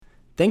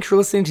Thanks for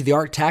listening to the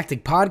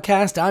ArtTactic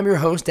Podcast. I'm your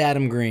host,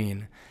 Adam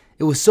Green.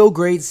 It was so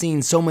great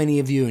seeing so many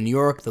of you in New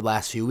York the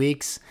last few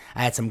weeks.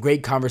 I had some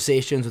great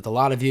conversations with a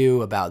lot of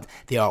you about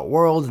the art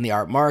world and the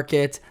art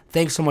market.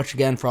 Thanks so much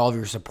again for all of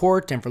your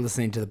support and for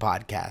listening to the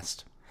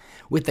podcast.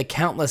 With the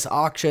countless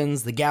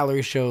auctions, the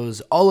gallery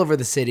shows all over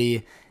the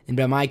city, and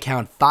by my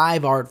count,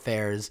 5 art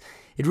fairs,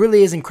 it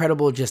really is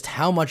incredible just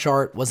how much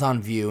art was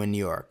on view in New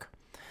York.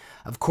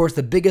 Of course,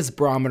 the biggest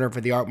barometer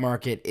for the art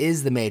market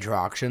is the major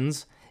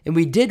auctions, and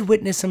we did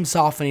witness some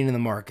softening in the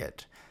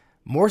market,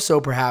 more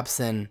so perhaps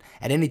than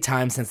at any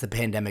time since the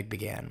pandemic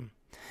began.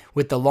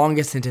 With the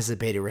longest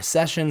anticipated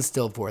recession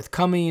still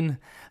forthcoming,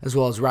 as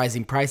well as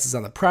rising prices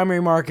on the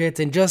primary market,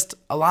 and just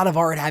a lot of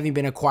art having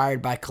been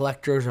acquired by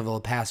collectors over the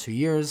past few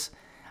years,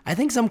 I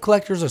think some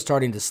collectors are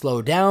starting to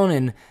slow down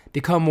and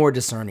become more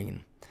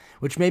discerning,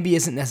 which maybe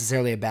isn't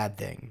necessarily a bad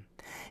thing.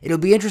 It'll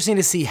be interesting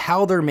to see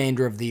how the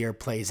remainder of the year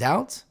plays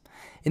out.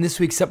 In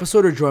this week's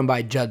episode, we're joined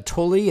by Judd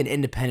Tully, an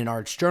independent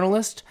arts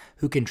journalist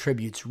who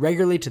contributes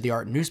regularly to the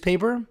art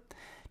newspaper.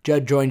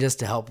 Judd joins us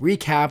to help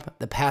recap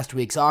the past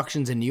week's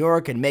auctions in New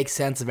York and make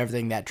sense of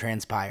everything that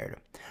transpired.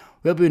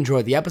 We hope you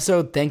enjoyed the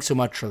episode. Thanks so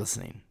much for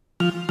listening.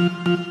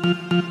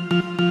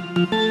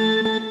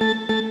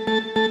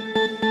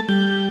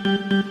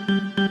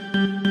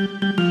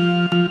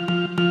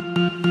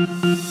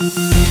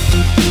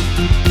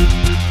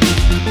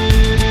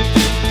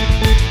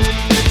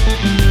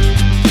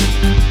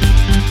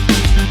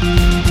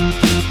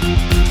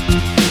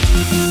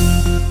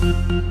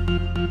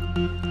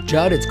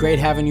 Judd, it's great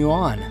having you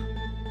on.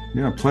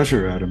 Yeah,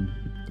 pleasure, Adam.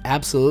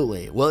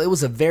 Absolutely. Well, it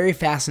was a very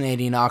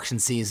fascinating auction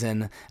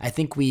season. I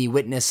think we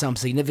witnessed some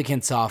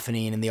significant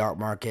softening in the art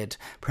market,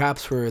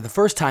 perhaps for the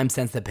first time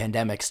since the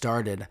pandemic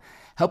started.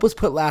 Help us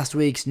put last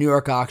week's New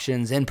York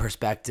auctions in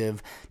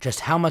perspective.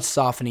 Just how much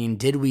softening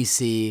did we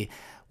see?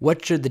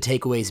 What should the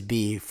takeaways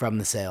be from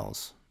the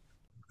sales?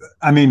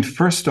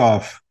 First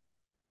off,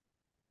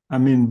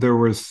 there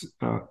was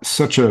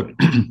such a,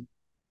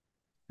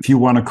 if you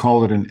want to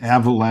call it an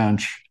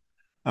avalanche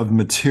of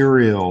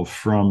material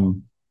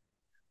from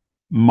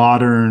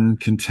modern,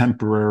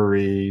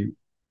 contemporary,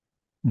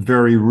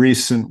 very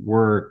recent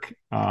work.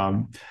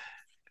 Of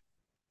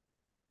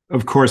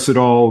course, at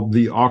all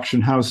the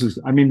auction houses.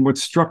 What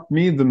struck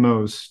me the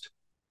most,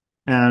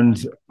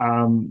 and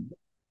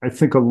I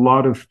think a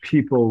lot of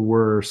people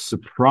were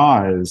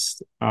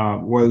surprised,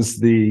 was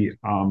the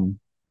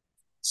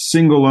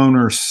single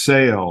owner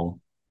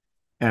sale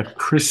at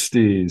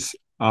Christie's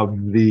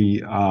of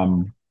the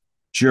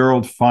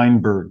Gerald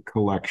Feinberg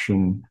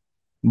collection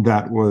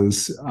that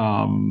was,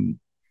 I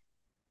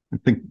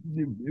think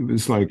it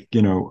was like,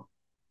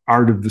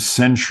 art of the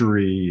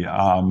century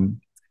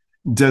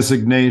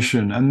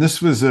designation. And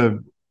this was a,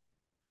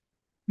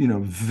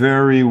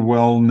 very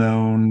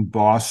well-known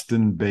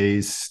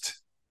Boston-based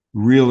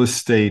real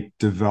estate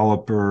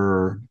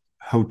developer,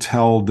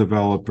 hotel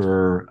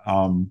developer,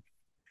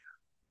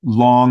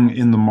 long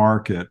in the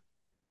market.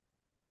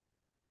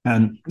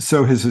 And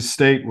so his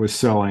estate was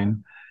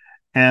selling.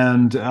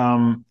 And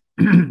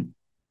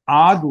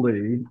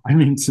oddly,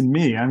 to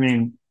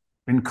me,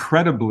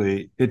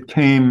 incredibly, it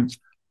came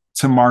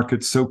to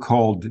market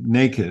so-called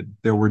naked.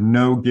 There were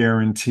no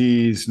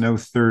guarantees, no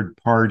third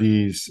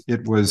parties.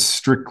 It was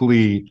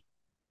strictly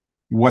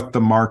what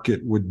the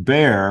market would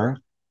bear.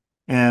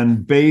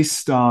 And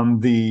based on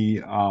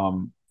the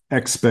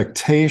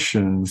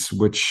expectations,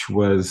 which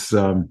was,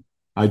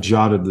 I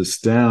jotted this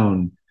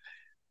down,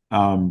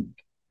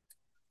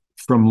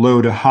 from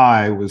low to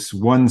high was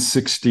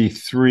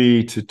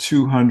 163 to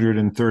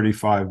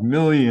 235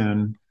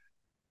 million.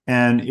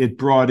 And it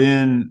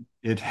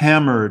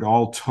hammered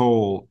all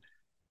told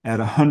at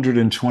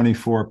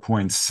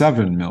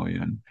 124.7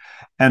 million.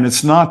 And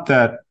it's not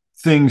that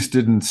things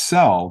didn't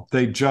sell.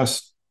 They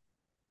just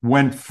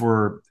went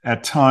for,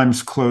 at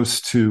times,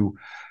 close to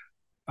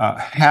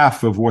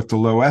half of what the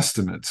low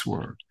estimates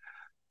were.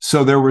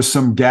 So there were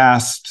some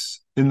gasps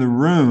in the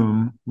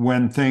room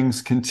when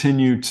things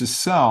continued to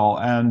sell.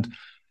 And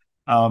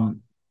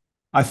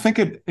I think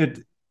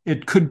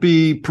it could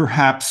be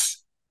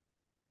perhaps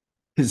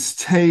his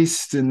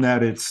taste in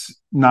that it's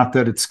not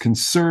that it's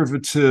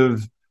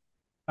conservative,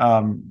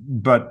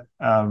 but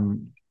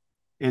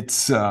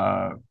it's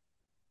there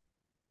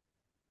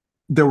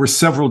were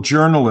several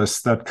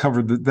journalists that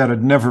covered that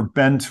had never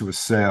been to a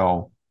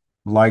sale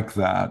like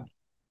that.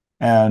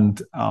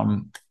 And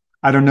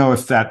I don't know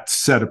if that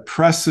set a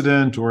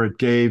precedent or it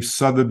gave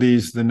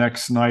Sotheby's the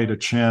next night a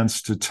chance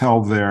to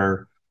tell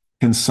their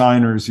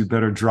consigners, you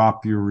better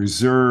drop your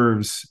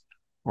reserves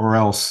or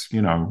else,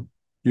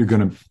 you're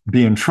going to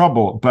be in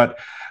trouble. But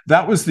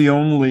that was the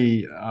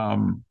only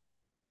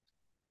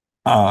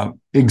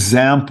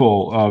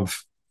example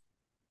of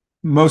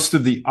most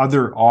of the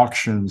other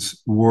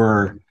auctions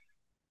were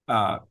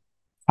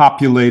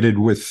populated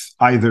with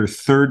either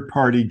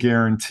third-party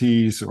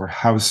guarantees or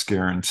house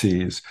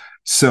guarantees.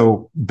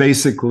 So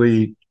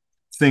basically,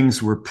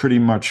 things were pretty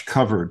much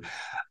covered.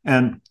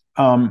 And,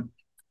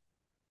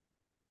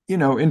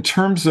 in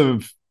terms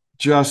of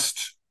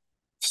just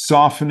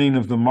softening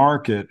of the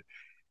market,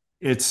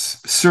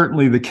 it's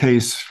certainly the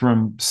case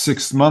from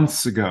 6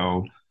 months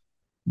ago.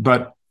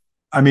 But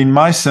I mean,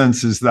 my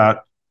sense is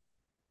that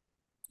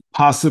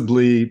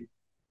possibly,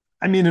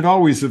 I mean, it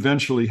always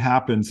eventually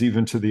happens,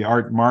 even to the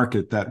art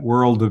market, that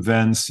world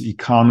events,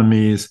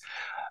 economies,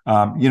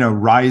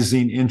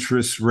 rising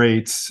interest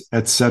rates,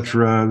 et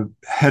cetera,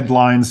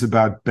 headlines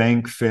about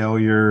bank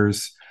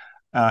failures.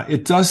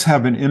 It does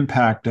have an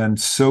impact and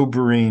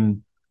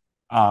sobering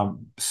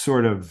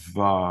sort of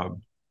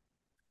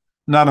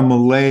not a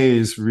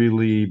malaise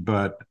really,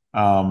 but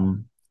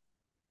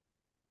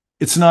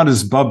it's not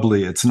as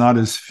bubbly, it's not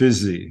as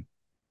fizzy.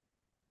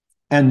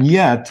 And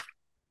yet,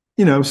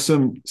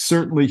 some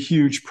certainly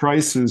huge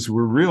prices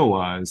were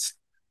realized.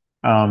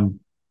 Um,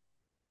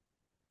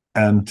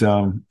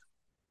 and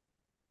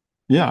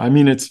yeah, I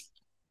mean, it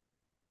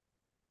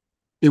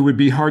would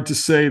be hard to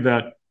say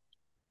that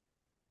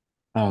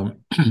um,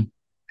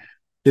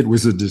 it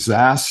was a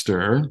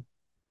disaster.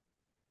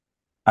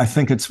 I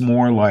think it's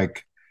more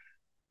like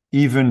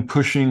even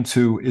pushing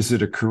to, is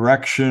it a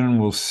correction?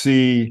 We'll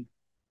see,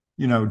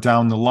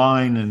 down the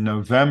line in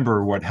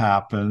November what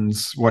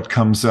happens, what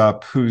comes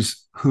up,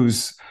 who's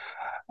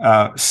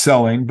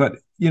selling. But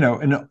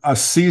in a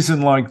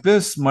season like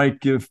this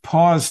might give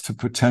pause to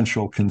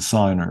potential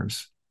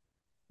consigners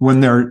when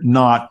they're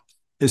not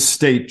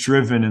estate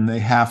driven and they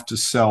have to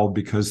sell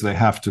because they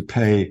have to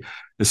pay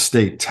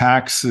estate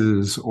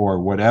taxes or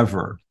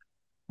whatever,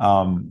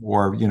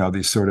 or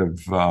these sort of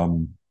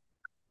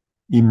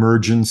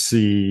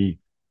emergency,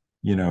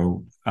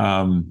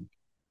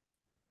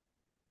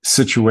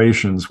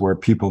 situations where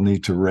people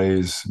need to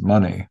raise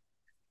money.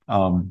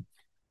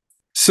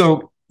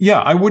 So yeah,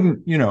 I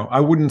wouldn't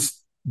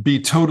be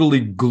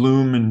totally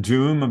gloom and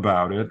doom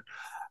about it.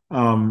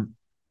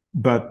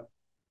 But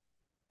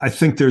I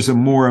think there's a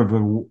more of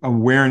an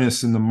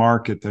awareness in the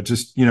market that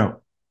just,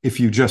 if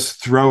you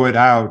just throw it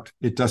out,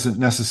 it doesn't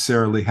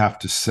necessarily have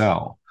to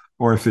sell.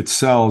 Or if it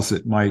sells,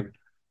 it might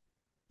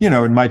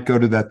go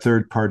to that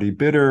third party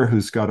bidder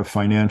who's got a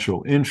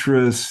financial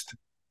interest,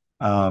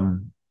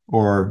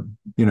 or,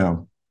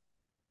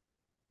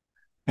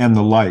 and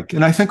the like.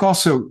 And I think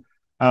also,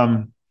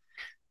 and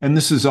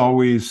this is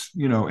always,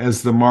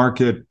 as the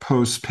market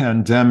post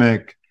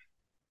pandemic,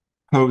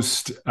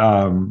 post,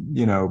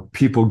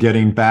 people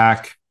getting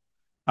back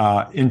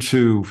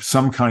into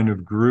some kind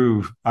of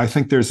groove, I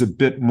think there's a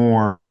bit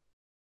more,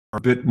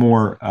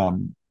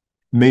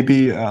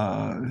 maybe,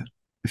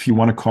 if you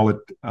want to call it,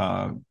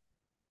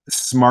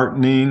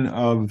 smartening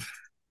of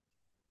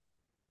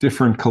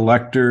different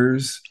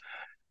collectors,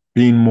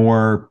 being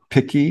more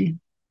picky.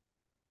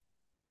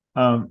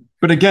 But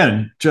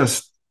again,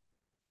 just,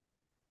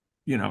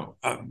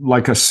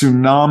 like a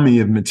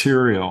tsunami of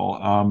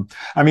material.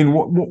 I mean,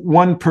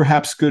 one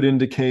perhaps good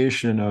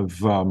indication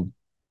of,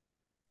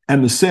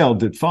 and the sale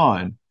did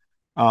fine,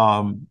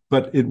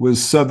 but it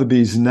was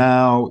Sotheby's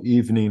Now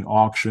evening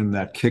auction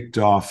that kicked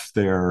off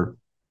their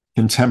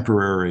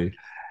contemporary.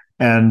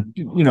 And,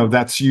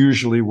 that's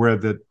usually where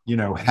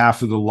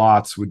half of the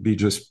lots would be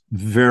just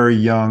very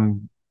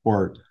young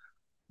or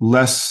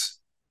less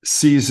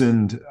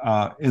seasoned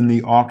in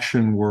the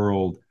auction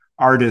world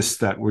artists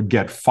that would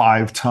get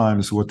 5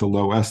 times what the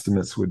low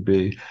estimates would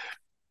be.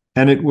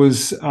 And it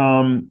was,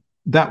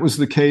 that was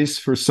the case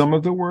for some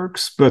of the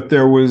works, but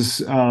there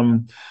was,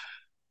 and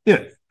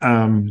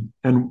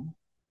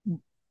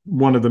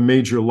one of the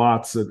major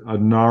lots, a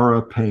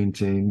Nara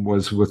painting,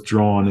 was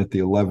withdrawn at the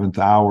 11th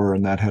hour,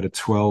 and that had a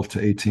 $12 to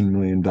 $18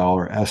 million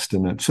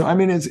estimate. So, I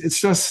mean,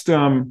 it's just,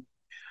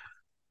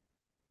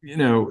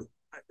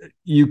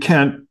 you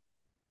can't,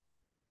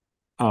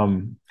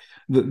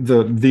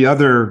 the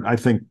other, I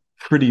think,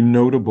 pretty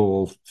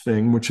notable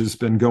thing, which has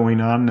been going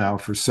on now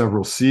for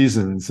several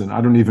seasons, and I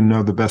don't even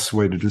know the best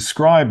way to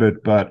describe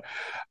it, but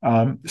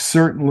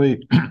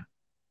certainly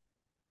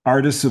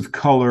artists of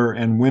color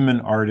and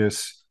women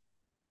artists,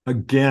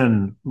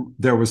 again,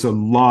 there was a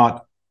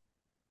lot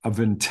of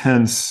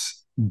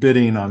intense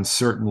bidding on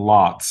certain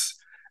lots.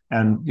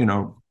 And,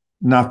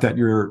 not that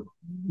you're,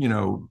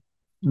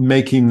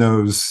 making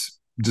those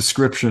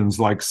descriptions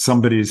like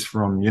somebody's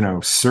from,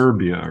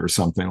 Serbia or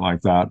something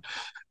like that.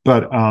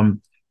 But,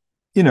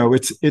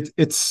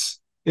 it's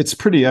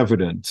pretty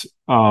evident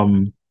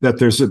that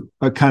there's a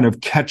kind of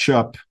catching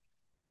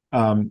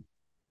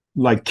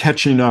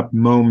up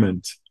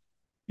moment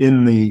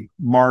in the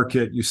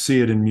market. You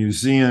see it in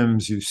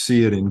museums, you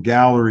see it in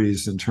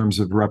galleries in terms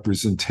of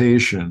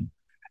representation.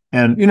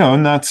 And,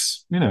 and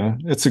that's,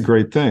 it's a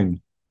great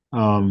thing.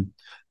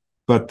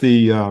 But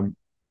the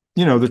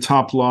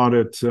top lot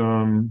at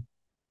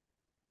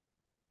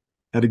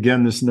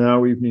again, this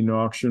Now evening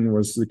auction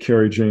was the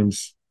Kerry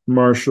James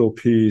Marshall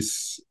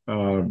piece,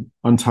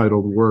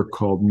 untitled work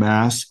called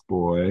Mask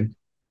Boy.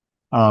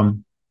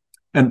 And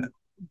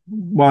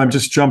while I'm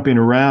just jumping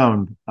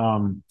around,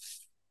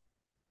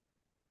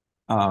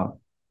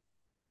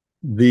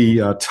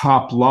 the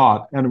top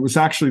lot, and it was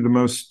actually the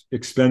most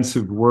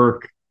expensive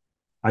work,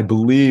 I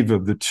believe,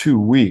 of the 2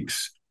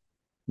 weeks,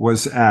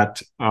 was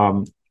at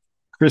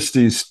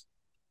Christie's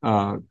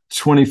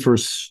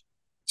 21st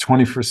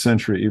 21st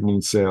Century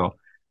Evening Sale.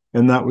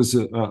 And that was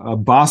a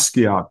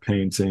Basquiat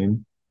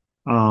painting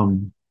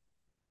that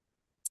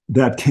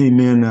came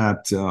in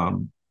at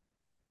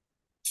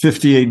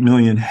 58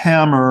 million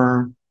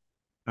hammer,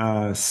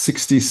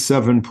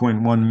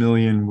 67.1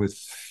 million with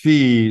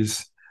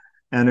fees.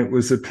 And it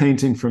was a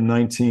painting from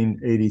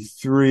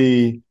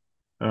 1983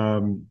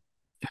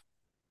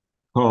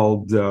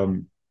 called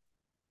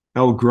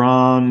El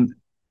Gran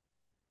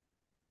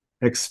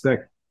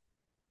Expect.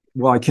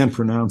 Well, I can't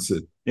pronounce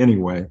it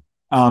anyway.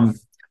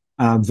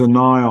 The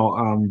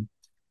Nile,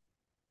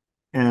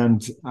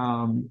 and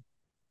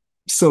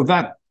so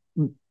that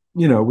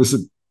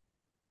was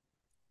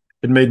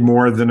it made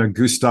more than a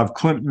Gustav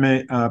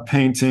Klimt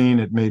painting.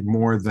 It made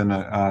more than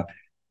a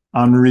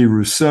Henri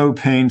Rousseau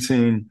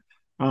painting,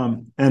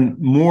 and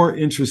more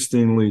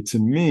interestingly to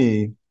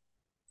me,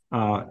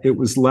 it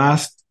was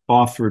last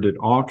offered at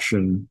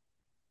auction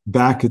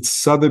back at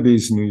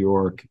Sotheby's, New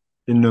York,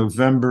 in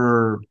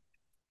November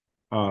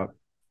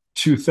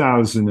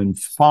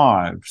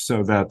 2005.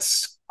 So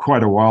that's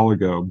quite a while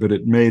ago, but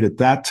it made at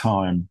that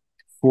time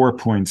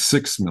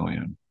 4.6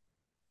 million.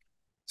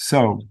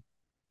 So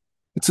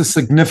it's a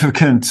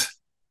significant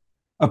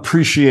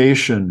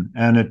appreciation,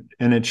 and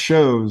it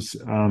shows,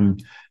 in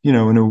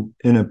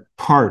a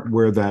part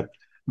where that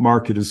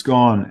market is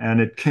gone.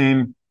 And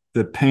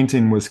the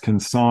painting was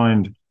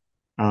consigned.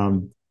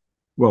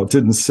 Well, it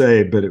didn't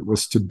say, but it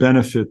was to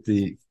benefit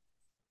the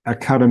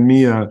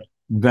Accademia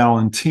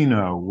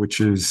Valentino,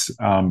 which is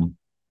the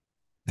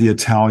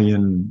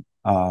Italian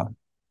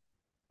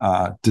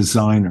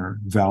designer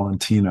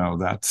Valentino.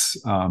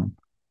 That's who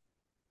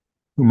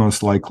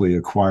most likely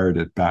acquired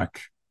it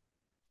back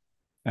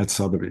at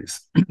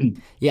Sotheby's.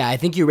 Yeah, I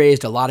think you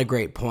raised a lot of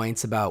great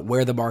points about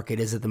where the market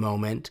is at the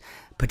moment.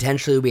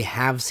 Potentially, we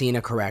have seen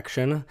a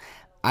correction.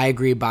 I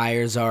agree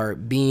buyers are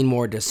being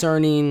more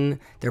discerning.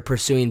 They're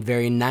pursuing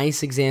very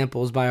nice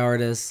examples by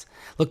artists.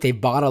 Look, they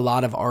bought a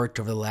lot of art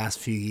over the last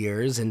few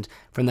years, and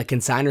from the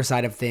consignor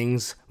side of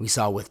things, we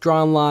saw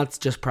withdrawn lots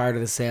just prior to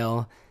the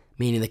sale,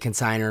 meaning the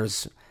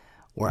consignors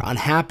were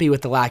unhappy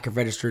with the lack of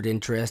registered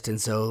interest,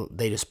 and so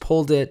they just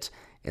pulled it.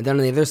 And then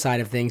on the other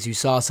side of things, you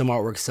saw some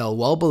artwork sell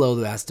well below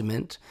the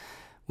estimate,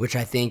 which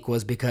I think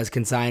was because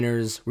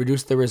consignors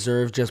reduced their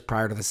reserves just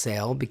prior to the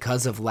sale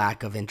because of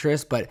lack of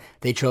interest, but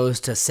they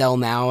chose to sell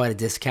now at a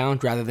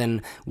discount rather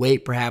than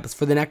wait perhaps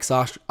for the next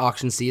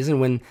auction season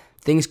when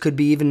things could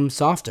be even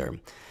softer.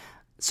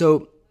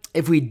 So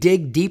if we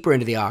dig deeper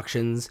into the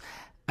auctions,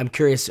 I'm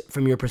curious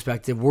from your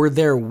perspective, were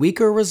there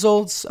weaker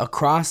results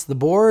across the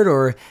board,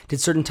 or did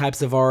certain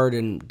types of art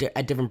and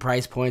at different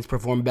price points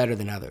perform better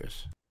than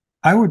others?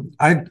 I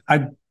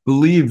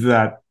believe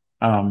that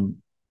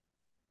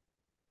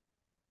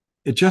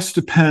it just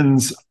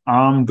depends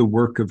on the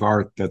work of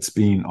art that's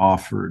being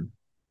offered,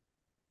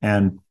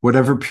 and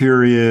whatever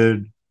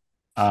period,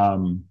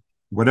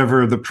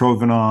 whatever the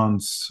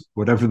provenance,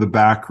 whatever the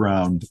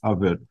background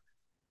of it,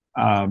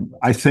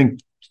 I think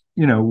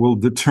will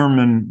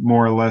determine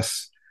more or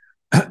less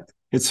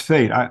its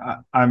fate.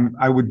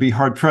 I would be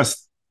hard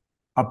pressed,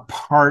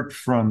 apart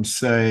from,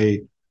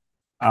 say,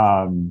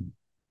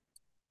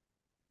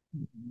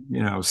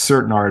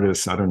 certain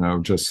artists, I don't know,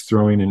 just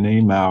throwing a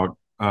name out,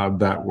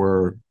 that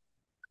were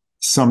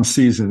some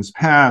seasons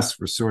past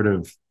were sort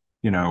of,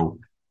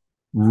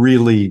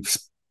 really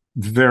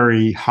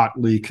very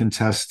hotly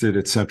contested,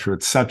 et cetera,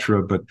 et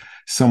cetera. But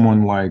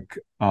someone like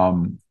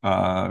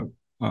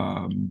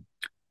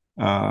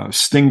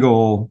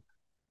Stingle,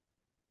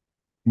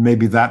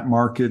 maybe that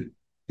market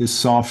is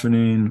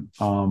softening.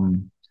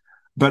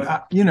 But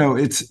I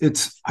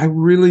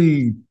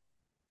really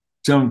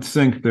don't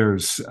think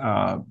there's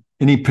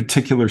any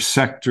particular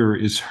sector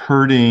is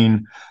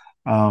hurting.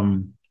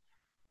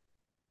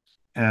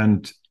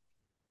 And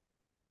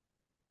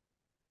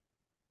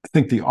I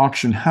think the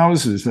auction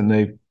houses,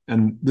 and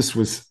this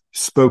was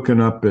spoken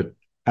up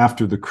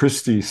after the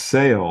Christie's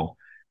sale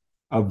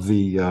of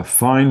the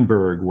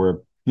Feinberg, where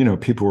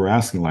people were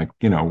asking, like,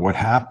 what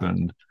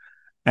happened,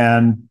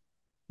 and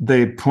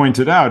they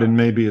pointed out, and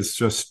maybe it's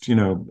just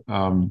a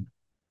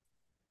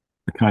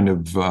kind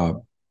of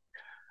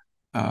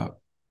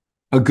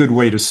a good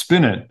way to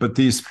spin it, but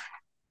these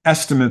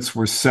estimates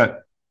were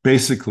set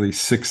basically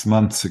 6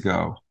 months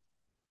ago,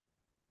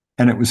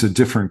 and it was a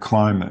different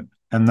climate.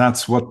 And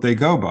that's what they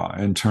go by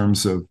in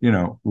terms of,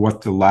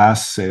 what the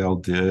last sale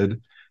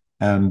did.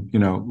 And,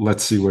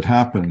 let's see what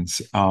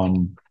happens.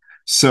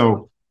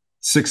 So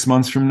 6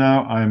 months from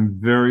now, I'm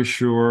very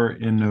sure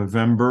in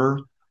November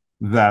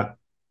that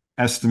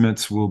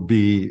estimates will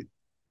be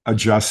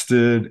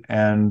adjusted.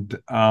 And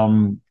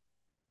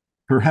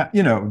perhaps,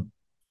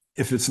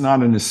 if it's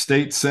not an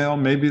estate sale,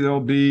 maybe there'll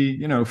be,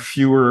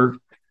 fewer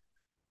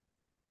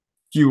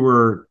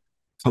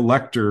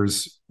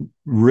collectors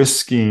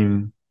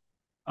risking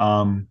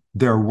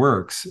their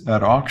works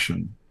at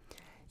auction.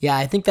 Yeah,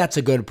 I think that's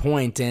a good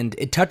point, and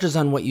it touches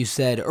on what you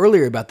said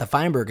earlier about the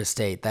Feinberg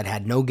estate that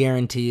had no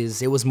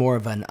guarantees. It was more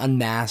of an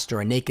unmasked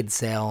or a naked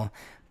sale.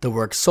 The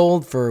work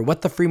sold for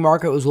what the free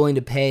market was willing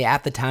to pay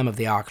at the time of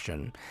the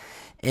auction.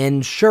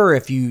 And sure,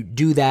 if you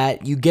do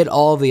that, you get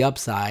all of the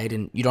upside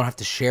and you don't have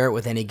to share it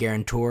with any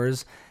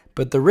guarantors.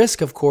 But the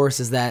risk, of course,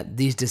 is that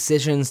these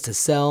decisions to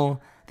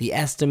sell, the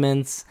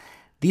estimates,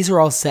 these are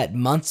all set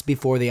months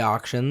before the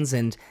auctions,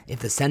 and if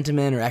the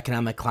sentiment or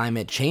economic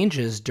climate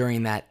changes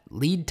during that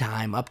lead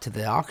time up to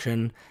the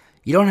auction,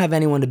 you don't have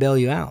anyone to bail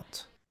you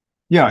out.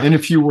 Yeah, and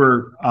if you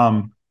were,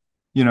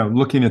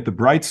 looking at the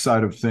bright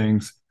side of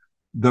things,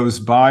 those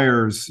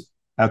buyers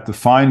at the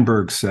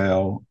Feinberg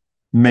sale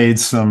made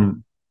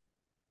some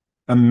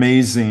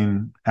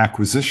amazing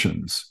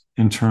acquisitions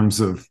in terms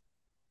of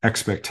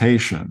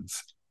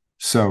expectations.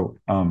 So,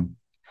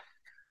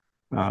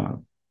 that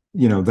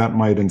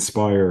might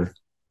inspire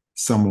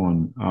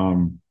someone.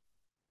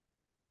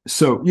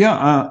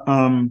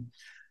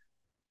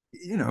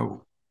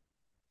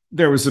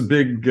 There was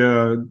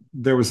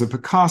a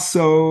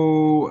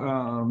Picasso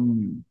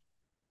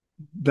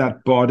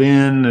that bought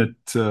in at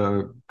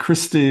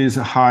Christie's,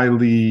 a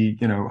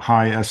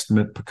high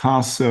estimate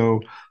Picasso,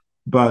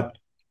 but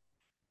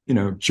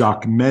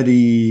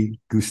Giacometti,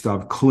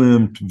 Gustav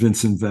Klimt,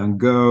 Vincent van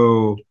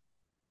Gogh,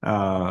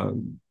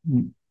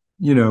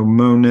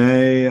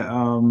 Monet,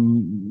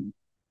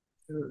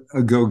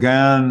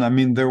 Gauguin. I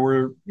mean, there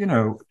were,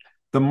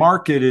 the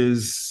market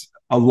is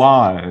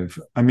alive.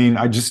 I mean,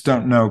 I just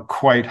don't know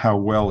quite how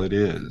well it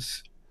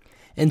is.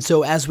 And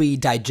so, as we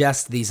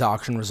digest these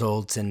auction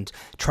results and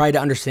try to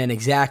understand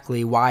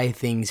exactly why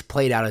things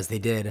played out as they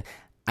did,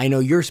 I know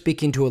you're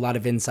speaking to a lot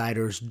of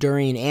insiders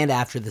during and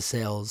after the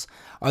sales.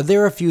 Are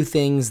there a few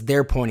things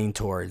they're pointing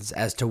towards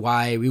as to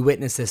why we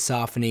witnessed this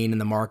softening in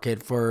the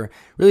market for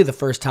really the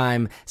first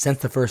time since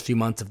the first few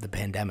months of the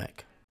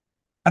pandemic?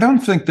 I don't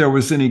think there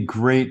was any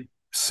great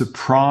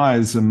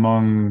surprise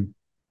among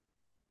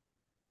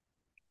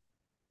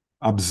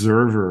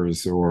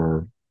observers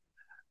or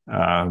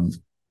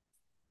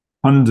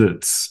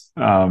pundits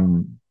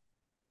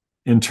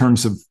in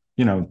terms of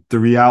the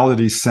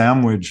reality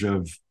sandwich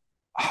of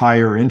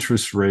higher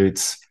interest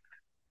rates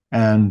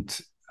and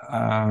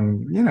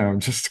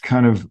just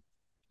kind of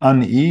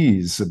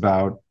unease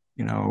about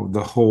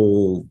the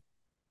whole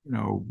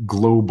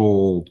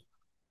global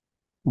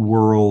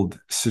world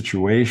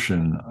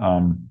situation,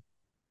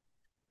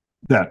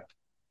 that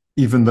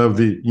even though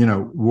the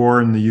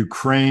war in the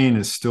Ukraine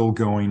is still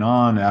going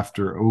on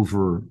after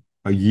over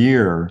a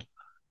year,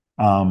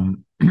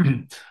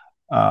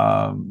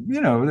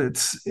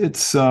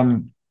 it's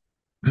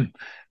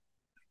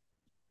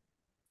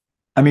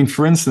I mean,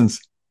 for instance,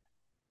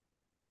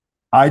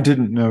 I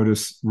didn't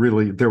notice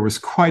really there was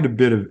quite a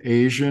bit of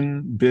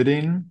Asian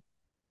bidding,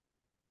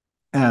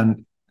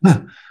 and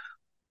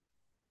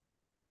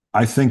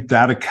I think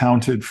that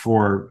accounted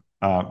for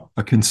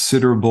a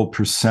considerable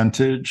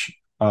percentage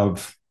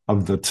of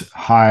the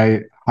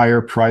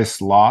higher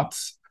priced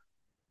lots.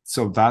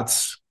 So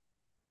that's,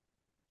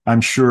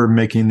 I'm sure,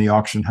 making the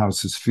auction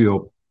houses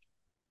feel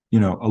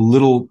a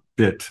little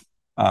bit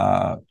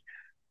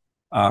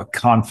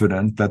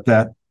confident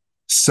that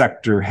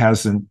sector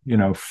hasn't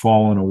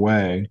fallen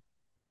away.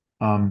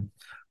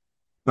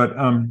 But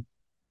I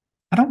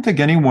don't think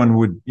anyone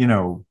would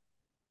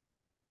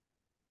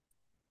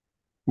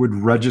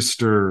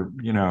register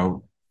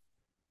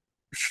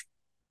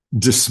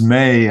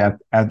dismay at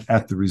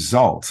the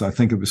results. I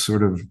think it was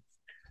sort of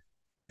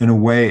in a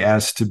way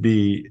as to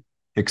be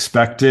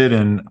expected,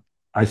 and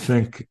I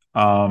think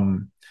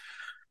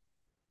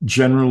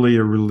generally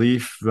a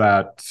relief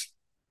that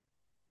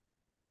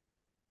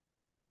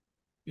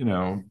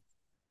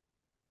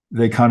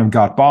they kind of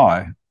got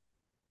by.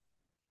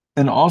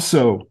 And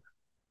also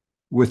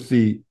with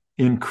the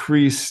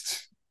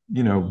increased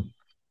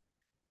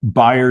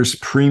buyer's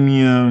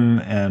premium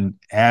and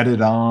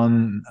added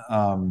on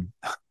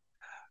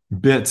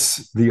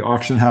bits, the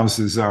auction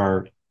houses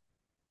are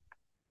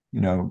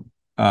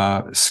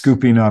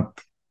scooping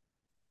up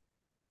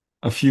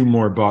a few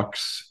more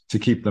bucks to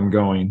keep them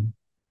going,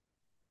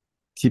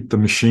 keep the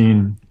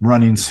machine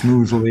running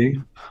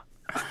smoothly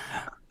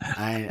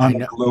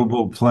on a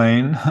global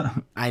plane.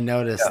 I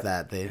noticed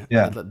that they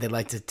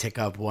like to tick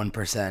up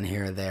 1%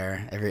 here or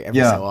there every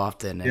so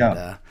often,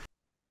 and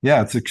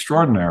it's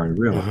extraordinary,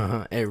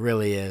 really. It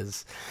really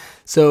is.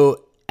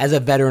 So, as a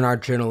veteran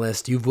art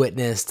journalist, you've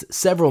witnessed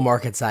several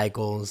market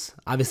cycles.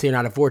 Obviously, you're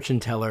not a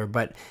fortune teller,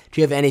 but do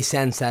you have any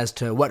sense as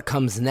to what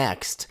comes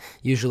next,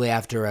 usually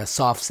after a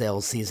soft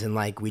sales season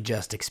like we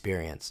just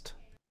experienced?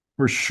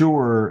 For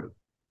sure,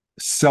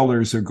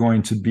 sellers are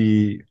going to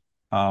be,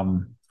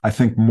 I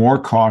think,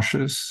 more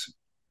cautious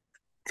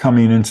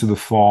coming into the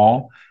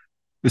fall,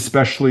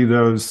 especially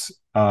those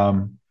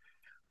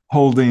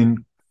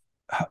holding,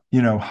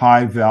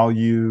 high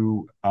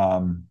value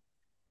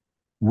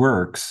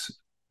works.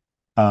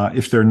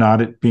 If they're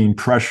not being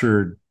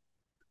pressured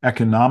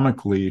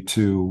economically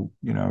to,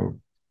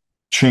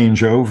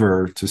 change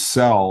over to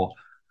sell,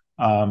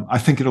 I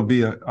think it'll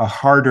be a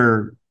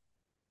harder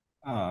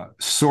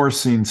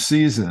sourcing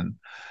season.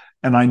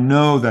 And I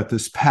know that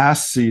this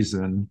past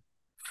season,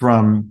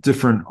 from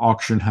different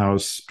auction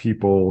house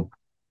people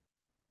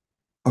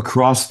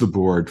across the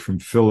board, from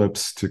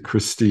Phillips to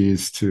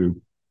Christie's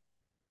to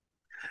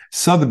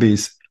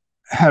Sotheby's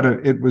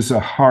it was a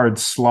hard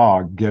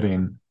slog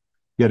getting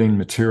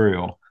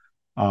material.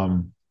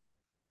 Um,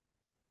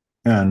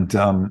 and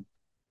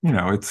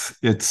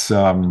it's you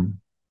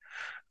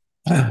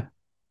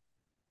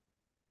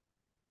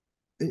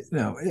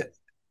know it,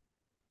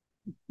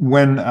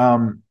 when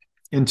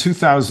in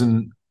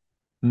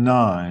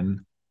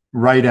 2009,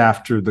 right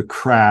after the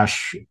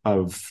crash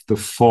of the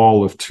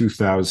fall of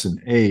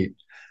 2008,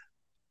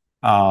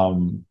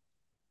 um,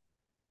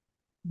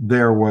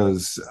 there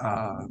was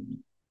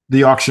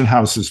the auction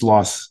houses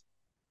lost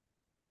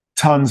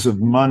tons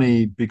of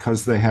money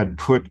because they had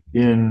put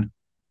in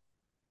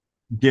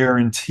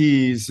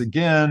guarantees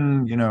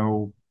again,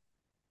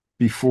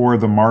 before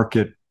the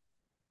market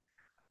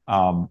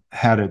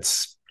had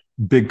its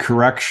big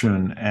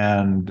correction,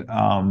 and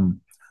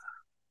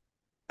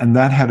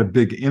that had a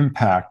big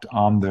impact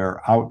on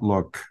their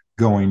outlook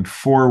going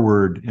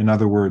forward. In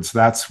other words,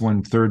 that's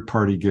when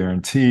third-party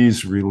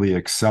guarantees really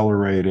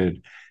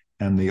accelerated,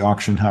 and the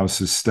auction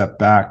houses stepped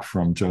back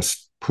from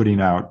just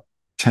putting out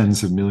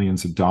tens of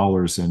millions of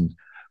dollars in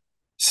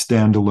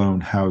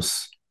standalone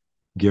house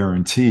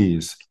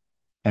guarantees.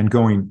 And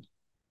going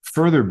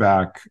further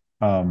back,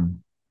 because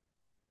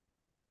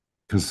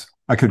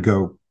I could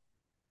go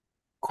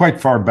quite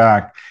far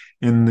back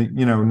in the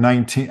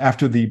 19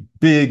 after the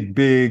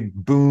big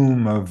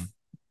boom of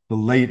the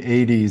late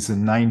 80s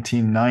in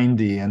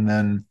 1990, and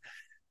then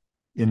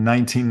in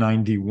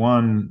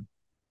 1991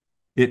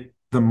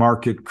 the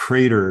market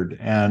cratered,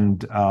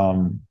 and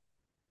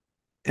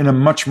in a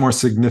much more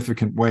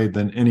significant way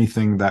than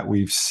anything that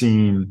we've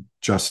seen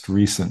just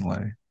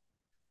recently.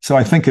 So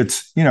I think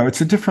it's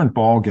a different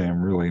ball game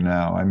really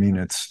now. I mean,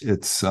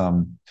 it's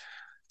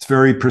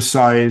very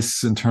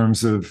precise in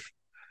terms of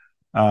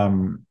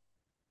the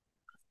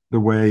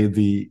way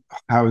the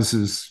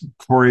houses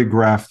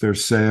choreograph their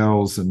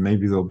sales, and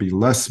maybe there'll be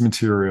less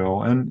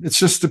material, and it's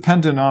just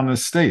dependent on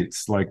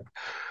estates, like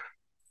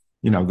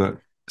the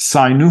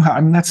Cy Newhouse.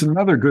 I mean, that's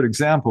another good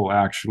example,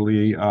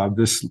 actually.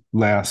 This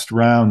last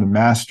round, the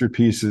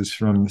masterpieces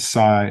from the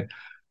Cy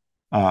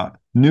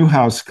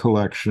Newhouse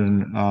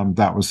collection,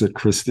 that was at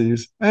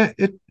Christie's.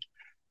 It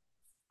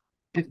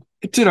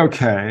did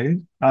okay,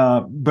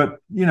 but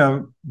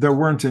there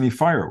weren't any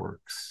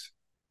fireworks,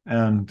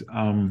 and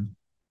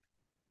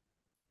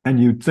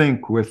you'd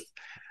think with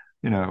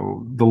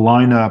the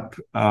lineup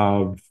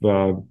of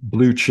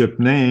blue chip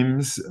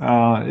names,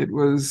 it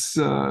was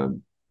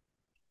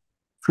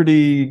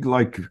pretty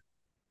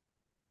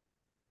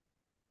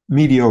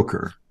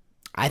mediocre.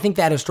 I think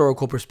that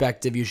historical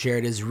perspective you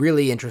shared is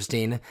really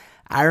interesting.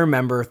 I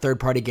remember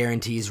third-party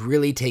guarantees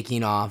really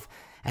taking off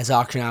as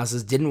auction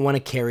houses didn't want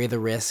to carry the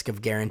risk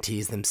of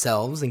guarantees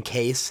themselves in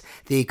case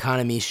the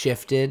economy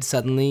shifted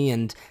suddenly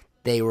and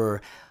they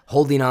were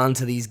holding on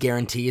to these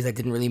guarantees that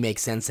didn't really make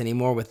sense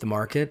anymore with the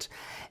market.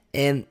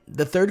 And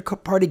the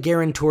third-party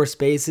guarantor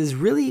space is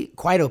really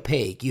quite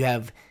opaque. You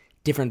have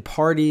different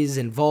parties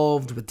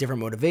involved with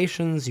different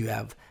motivations. You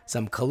have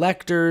some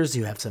collectors,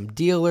 you have some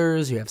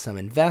dealers, you have some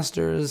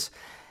investors.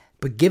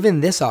 But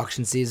given this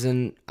auction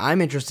season,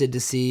 I'm interested to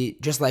see,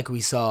 just like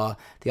we saw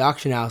the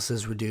auction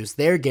houses reduce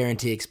their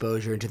guarantee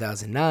exposure in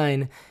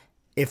 2009,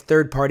 if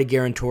third-party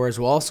guarantors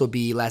will also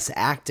be less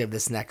active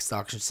this next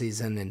auction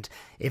season. And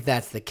if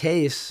that's the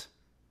case,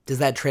 does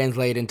that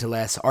translate into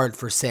less art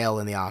for sale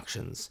in the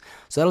auctions?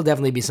 So that'll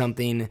definitely be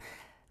something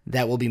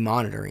that we'll be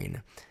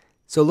monitoring.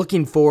 So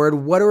looking forward,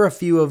 what are a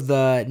few of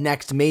the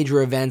next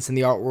major events in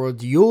the art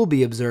world you'll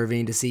be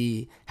observing to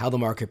see how the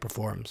market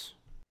performs?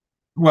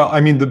 Well,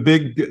 I mean, the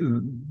big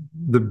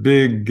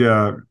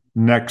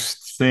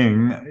next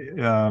thing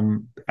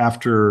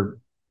after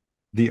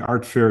the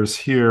art fairs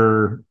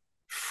here,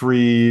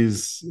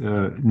 Frieze,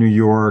 New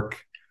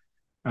York,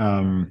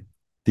 the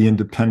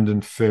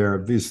Independent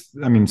Fair,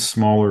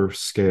 smaller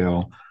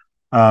scale,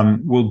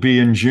 will be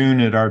in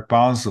June at Art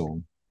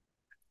Basel.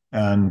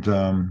 And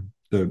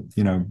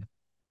the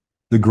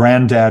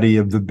granddaddy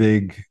of the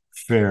big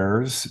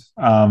fairs.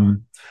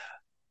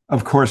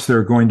 Of course, there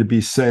are going to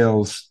be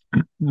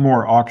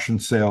more auction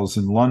sales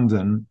in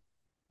London,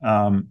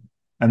 and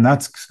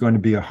that's going to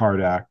be a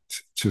hard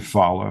act to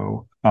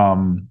follow.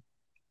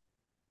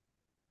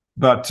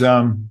 But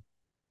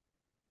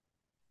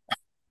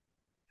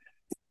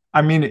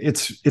I mean,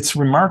 it's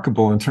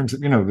remarkable in terms of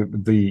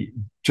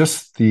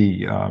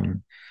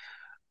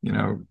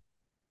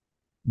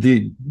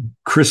the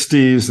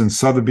Christie's and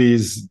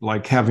Sotheby's,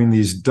 like having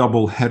these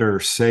double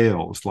header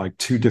sales, like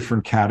two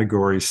different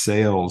category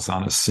sales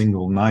on a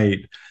single night,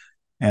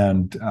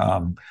 and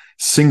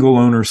single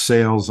owner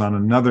sales on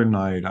another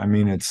night. I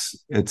mean, it's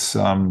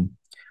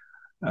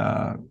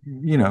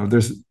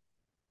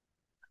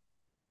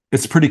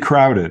pretty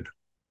crowded,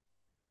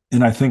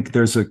 and I think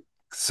there's a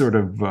sort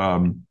of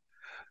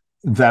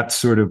that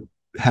sort of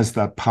has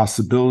that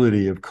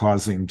possibility of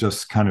causing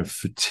just kind of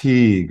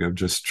fatigue of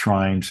just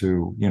trying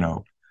to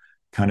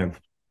kind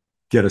of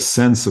get a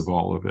sense of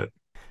all of it.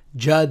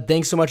 Judd,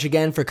 thanks so much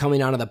again for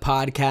coming onto the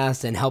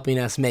podcast and helping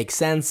us make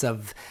sense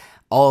of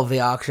all of the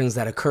auctions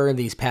that occurred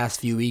these past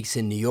few weeks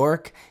in New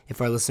York. If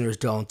our listeners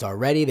don't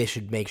already, they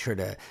should make sure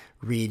to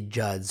read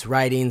Judd's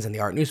writings in the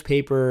art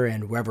newspaper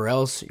and wherever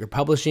else you're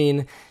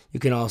publishing. You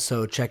can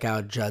also check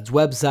out Judd's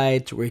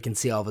website where you can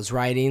see all of his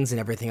writings and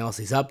everything else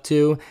he's up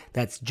to.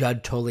 That's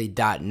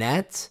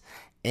juddtully.net.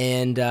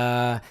 And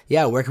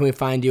where can we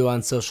find you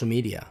on social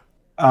media?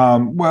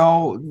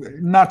 Well,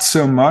 not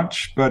so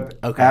much, but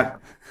Okay. at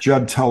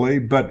Judd Tully.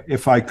 But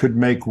if I could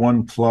make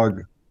one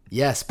plug,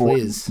 yes, for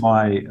please.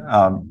 my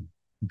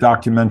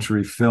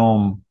documentary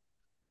film,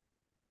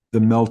 The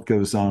Melt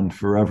Goes On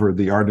Forever,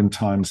 The Art and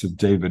Times of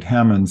David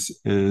Hammons,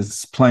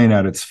 is playing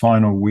at its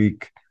final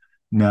week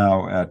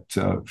now at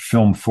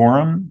Film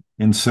Forum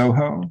in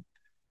Soho,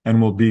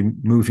 and will be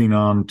moving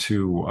on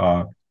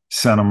to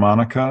Santa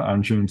Monica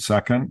on June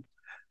 2nd.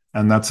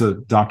 And that's a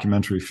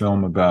documentary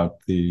film about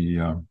the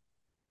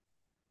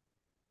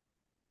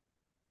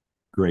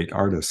great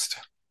artist,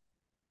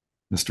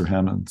 Mr.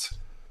 Hammons.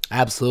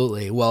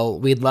 Absolutely. Well,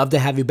 we'd love to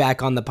have you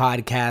back on the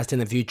podcast in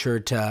the future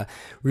to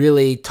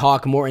really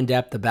talk more in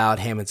depth about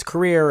Hammond's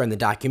career and the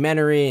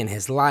documentary and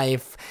his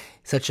life.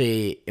 Such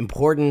a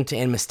important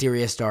and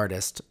mysterious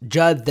artist.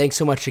 Judd, thanks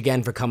so much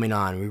again for coming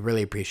on. We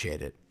really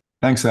appreciate it.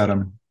 Thanks,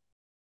 Adam.